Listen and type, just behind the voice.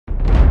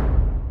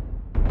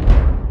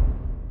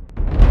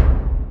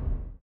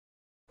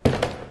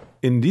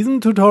In diesem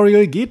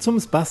Tutorial geht es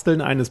ums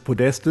Basteln eines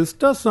Podestes,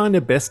 das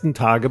seine besten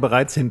Tage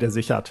bereits hinter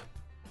sich hat.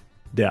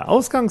 Der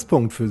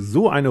Ausgangspunkt für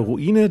so eine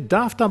Ruine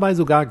darf dabei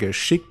sogar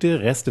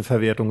geschickte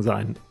Resteverwertung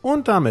sein.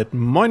 Und damit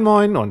moin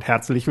moin und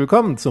herzlich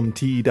willkommen zum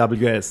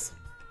TWS.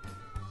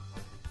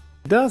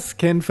 Das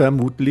kennt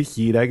vermutlich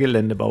jeder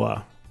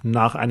Geländebauer.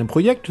 Nach einem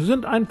Projekt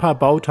sind ein paar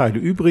Bauteile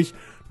übrig,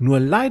 nur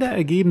leider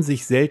ergeben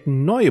sich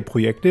selten neue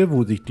Projekte,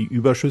 wo sich die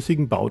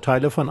überschüssigen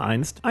Bauteile von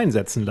einst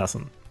einsetzen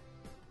lassen.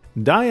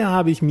 Daher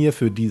habe ich mir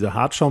für diese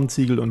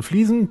Hartschaum-Ziegel und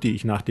Fliesen, die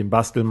ich nach dem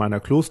Basteln meiner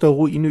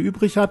Kloster-Ruine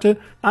übrig hatte,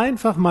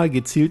 einfach mal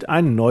gezielt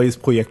ein neues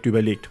Projekt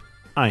überlegt.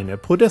 Eine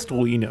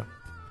Podest-Ruine.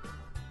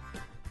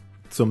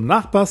 Zum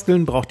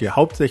Nachbasteln braucht ihr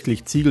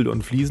hauptsächlich Ziegel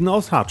und Fliesen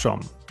aus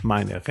Hartschaum.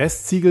 Meine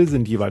Restziegel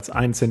sind jeweils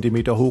 1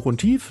 cm hoch und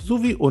tief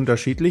sowie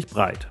unterschiedlich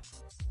breit.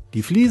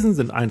 Die Fliesen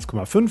sind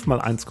 1,5 x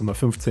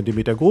 1,5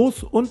 cm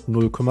groß und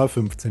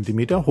 0,5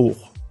 cm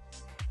hoch.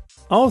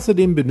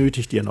 Außerdem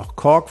benötigt ihr noch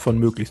Kork von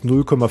möglichst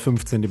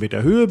 0,5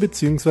 cm Höhe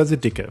bzw.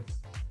 Dicke.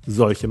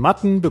 Solche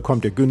Matten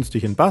bekommt ihr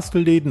günstig in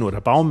Bastelläden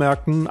oder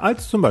Baumärkten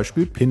als zum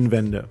Beispiel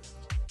Pinnwände.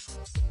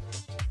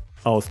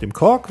 Aus dem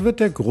Kork wird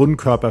der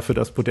Grundkörper für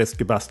das Podest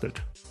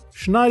gebastelt.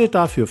 Schneidet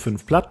dafür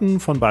 5 Platten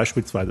von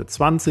beispielsweise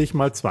 20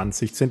 x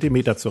 20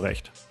 cm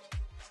zurecht.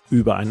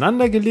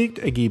 Übereinander gelegt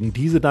ergeben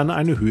diese dann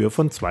eine Höhe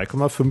von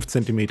 2,5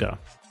 cm.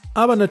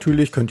 Aber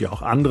natürlich könnt ihr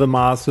auch andere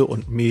Maße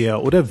und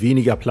mehr oder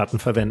weniger Platten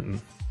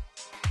verwenden.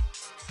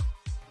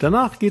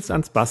 Danach geht's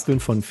ans Basteln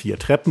von 4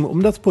 Treppen,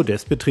 um das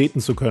Podest betreten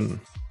zu können.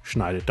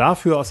 Schneidet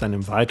dafür aus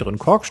einem weiteren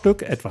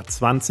Korkstück etwa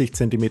 20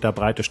 cm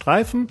breite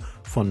Streifen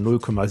von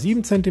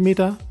 0,7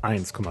 cm,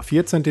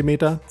 1,4 cm,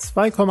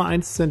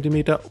 2,1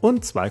 cm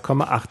und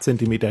 2,8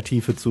 cm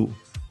Tiefe zu.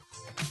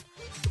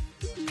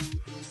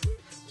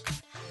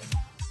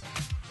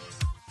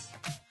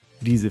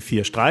 Diese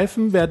 4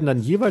 Streifen werden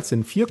dann jeweils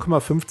in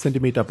 4,5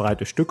 cm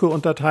breite Stücke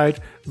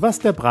unterteilt, was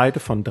der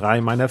Breite von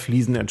 3 meiner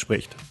Fliesen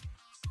entspricht.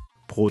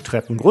 Pro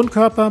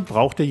Treppengrundkörper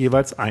braucht ihr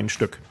jeweils ein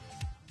Stück.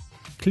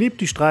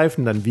 Klebt die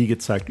Streifen dann wie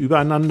gezeigt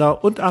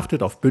übereinander und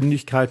achtet auf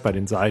Bündigkeit bei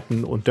den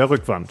Seiten und der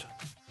Rückwand.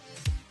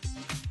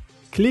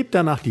 Klebt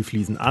danach die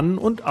Fliesen an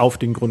und auf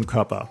den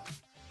Grundkörper.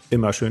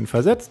 Immer schön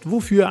versetzt,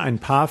 wofür ein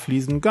paar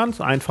Fliesen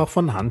ganz einfach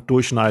von Hand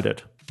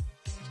durchschneidet.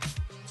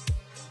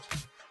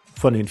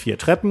 Von den 4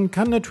 Treppen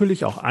kann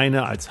natürlich auch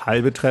eine als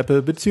halbe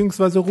Treppe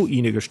bzw.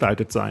 Ruine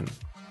gestaltet sein.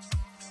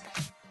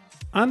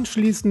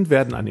 Anschließend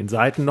werden an den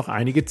Seiten noch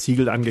einige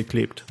Ziegel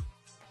angeklebt.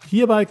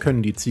 Hierbei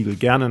können die Ziegel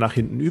gerne nach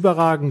hinten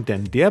überragen,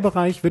 denn der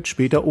Bereich wird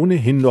später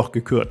ohnehin noch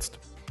gekürzt.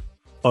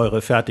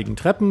 Eure fertigen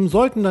Treppen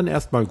sollten dann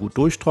erstmal gut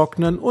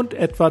durchtrocknen und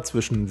etwa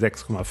zwischen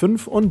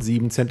 6,5 und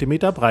 7 cm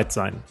breit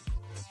sein.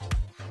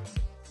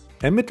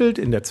 Ermittelt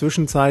in der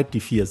Zwischenzeit die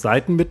 4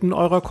 Seitenmitten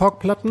eurer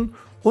Korkplatten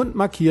und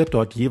markiert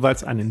dort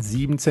jeweils einen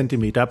 7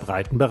 cm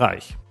breiten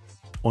Bereich.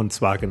 Und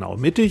zwar genau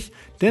mittig,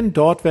 denn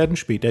dort werden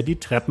später die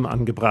Treppen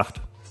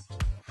angebracht.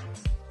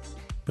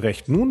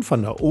 Brecht nun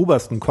von der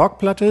obersten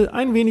Korkplatte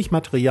ein wenig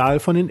Material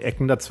von den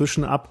Ecken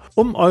dazwischen ab,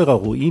 um eurer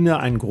Ruine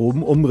einen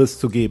groben Umriss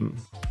zu geben.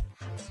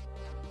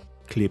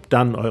 Klebt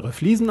dann eure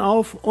Fliesen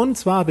auf, und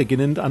zwar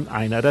beginnend an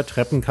einer der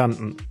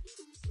Treppenkanten.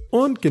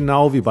 Und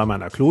genau wie bei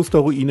meiner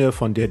Klosterruine,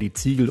 von der die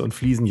Ziegel und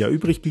Fliesen ja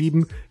übrig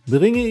blieben,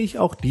 bringe ich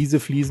auch diese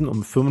Fliesen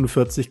um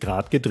 45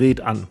 Grad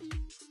gedreht an.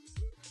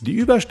 Die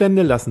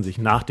Überstände lassen sich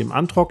nach dem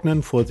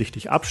Antrocknen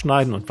vorsichtig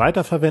abschneiden und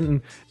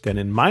weiterverwenden, denn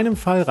in meinem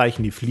Fall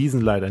reichen die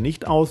Fliesen leider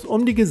nicht aus,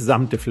 um die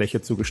gesamte Fläche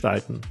zu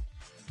gestalten.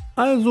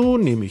 Also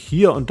nehme ich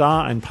hier und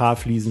da ein paar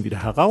Fliesen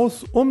wieder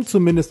heraus, um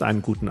zumindest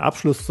einen guten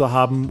Abschluss zu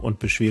haben, und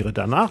beschwere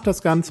danach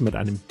das Ganze mit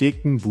einem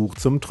dicken Buch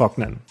zum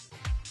Trocknen.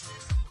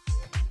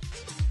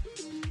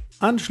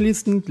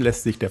 Anschließend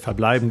lässt sich der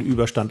verbleibende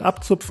Überstand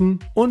abzupfen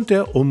und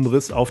der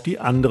Umriss auf die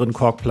anderen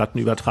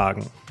Korkplatten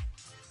übertragen.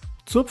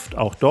 Zupft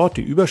auch dort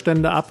die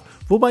Überstände ab,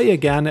 wobei ihr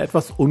gerne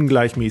etwas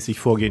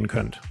ungleichmäßig vorgehen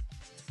könnt.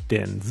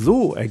 Denn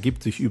so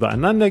ergibt sich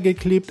übereinander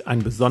geklebt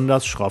ein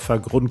besonders schroffer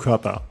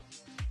Grundkörper.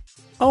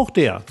 Auch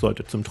der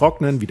sollte zum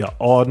Trocknen wieder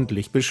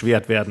ordentlich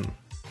beschwert werden.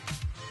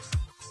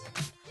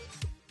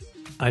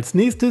 Als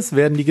nächstes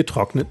werden die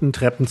getrockneten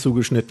Treppen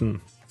zugeschnitten.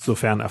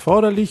 Sofern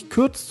erforderlich,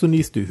 kürzt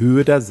zunächst die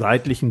Höhe der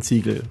seitlichen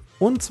Ziegel,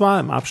 und zwar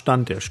im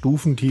Abstand der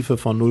Stufentiefe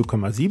von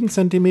 0,7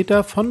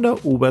 cm von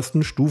der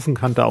obersten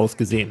Stufenkante aus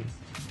gesehen.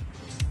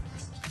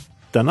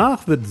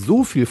 Danach wird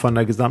so viel von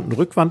der gesamten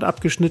Rückwand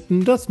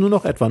abgeschnitten, dass nur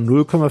noch etwa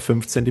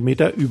 0,5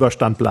 cm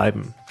Überstand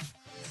bleiben.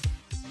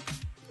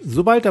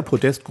 Sobald der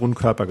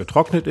Podestgrundkörper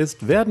getrocknet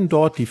ist, werden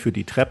dort die für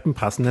die Treppen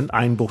passenden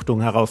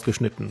Einbuchtungen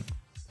herausgeschnitten.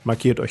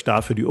 Markiert euch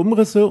dafür die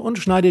Umrisse und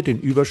schneidet den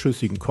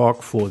überschüssigen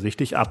Kork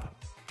vorsichtig ab.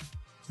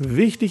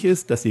 Wichtig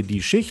ist, dass ihr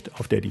die Schicht,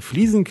 auf der die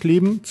Fliesen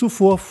kleben,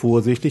 zuvor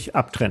vorsichtig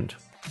abtrennt.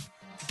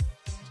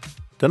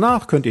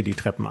 Danach könnt ihr die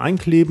Treppen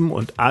einkleben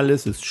und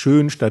alles ist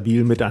schön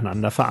stabil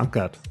miteinander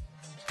verankert.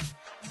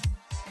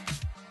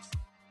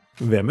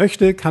 Wer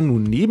möchte, kann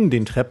nun neben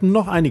den Treppen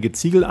noch einige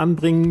Ziegel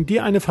anbringen,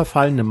 die eine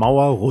verfallene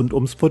Mauer rund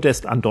ums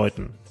Podest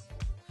andeuten.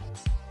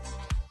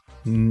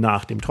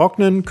 Nach dem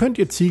Trocknen könnt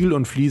ihr Ziegel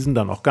und Fliesen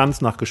dann auch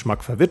ganz nach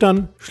Geschmack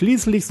verwittern,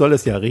 schließlich soll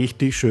es ja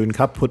richtig schön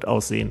kaputt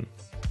aussehen.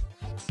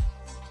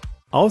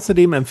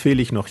 Außerdem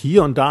empfehle ich noch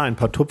hier und da ein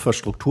paar Tupfer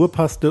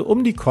Strukturpaste,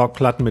 um die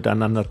Korkplatten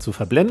miteinander zu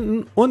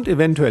verblenden und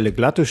eventuelle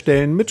glatte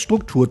Stellen mit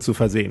Struktur zu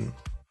versehen.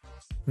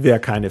 Wer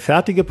keine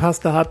fertige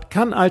Paste hat,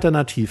 kann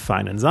alternativ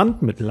feinen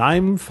Sand mit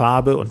Leim,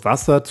 Farbe und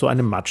Wasser zu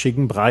einem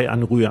matschigen Brei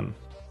anrühren.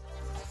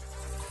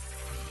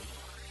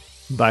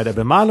 Bei der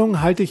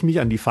Bemalung halte ich mich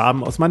an die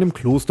Farben aus meinem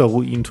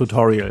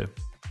Kloster-Ruine-Tutorial.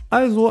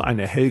 Also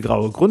eine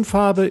hellgraue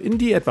Grundfarbe, in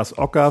die etwas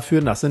Ocker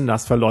für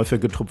Nass-in-Nass-Verläufe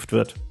getupft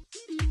wird.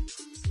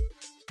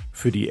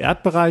 Für die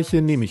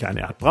Erdbereiche nehme ich ein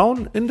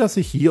Erdbraun, in das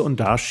ich hier und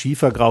da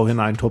Schiefergrau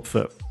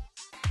hineintupfe.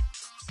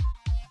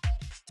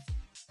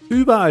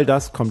 Über all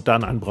das kommt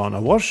dann ein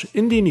brauner Wash,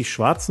 in den ich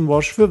schwarzen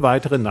Wash für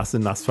weitere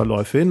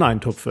Nass-in-Nass-Verläufe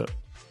hineintupfe.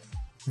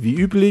 Wie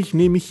üblich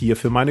nehme ich hier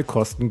für meine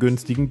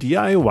kostengünstigen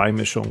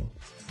DIY-Mischung.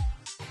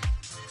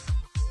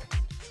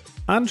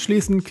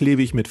 Anschließend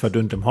klebe ich mit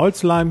verdünntem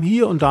Holzleim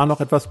hier und da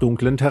noch etwas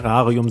dunklen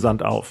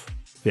Terrariumsand auf.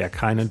 Wer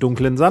keinen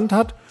dunklen Sand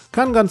hat,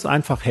 kann ganz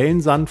einfach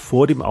hellen Sand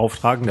vor dem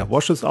Auftragen der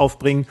Washes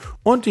aufbringen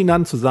und ihn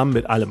dann zusammen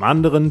mit allem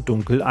anderen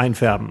dunkel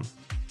einfärben.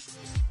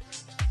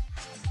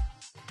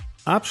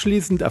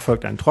 Abschließend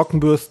erfolgt ein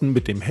Trockenbürsten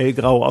mit dem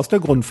Hellgrau aus der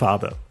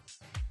Grundfarbe.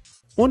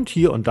 Und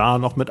hier und da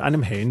noch mit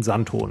einem hellen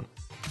Sandton.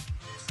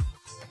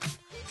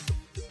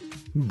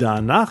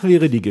 Danach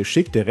wäre die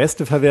geschickte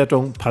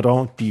Resteverwertung,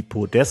 die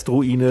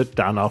Podest-Ruine,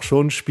 dann auch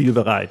schon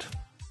spielbereit.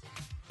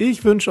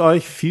 Ich wünsche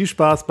euch viel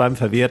Spaß beim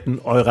Verwerten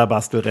eurer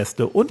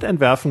Bastelreste und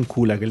Entwerfen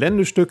cooler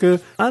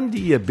Geländestücke, an die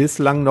ihr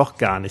bislang noch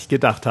gar nicht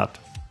gedacht habt.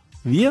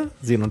 Wir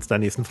sehen uns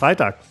dann nächsten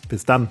Freitag.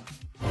 Bis dann!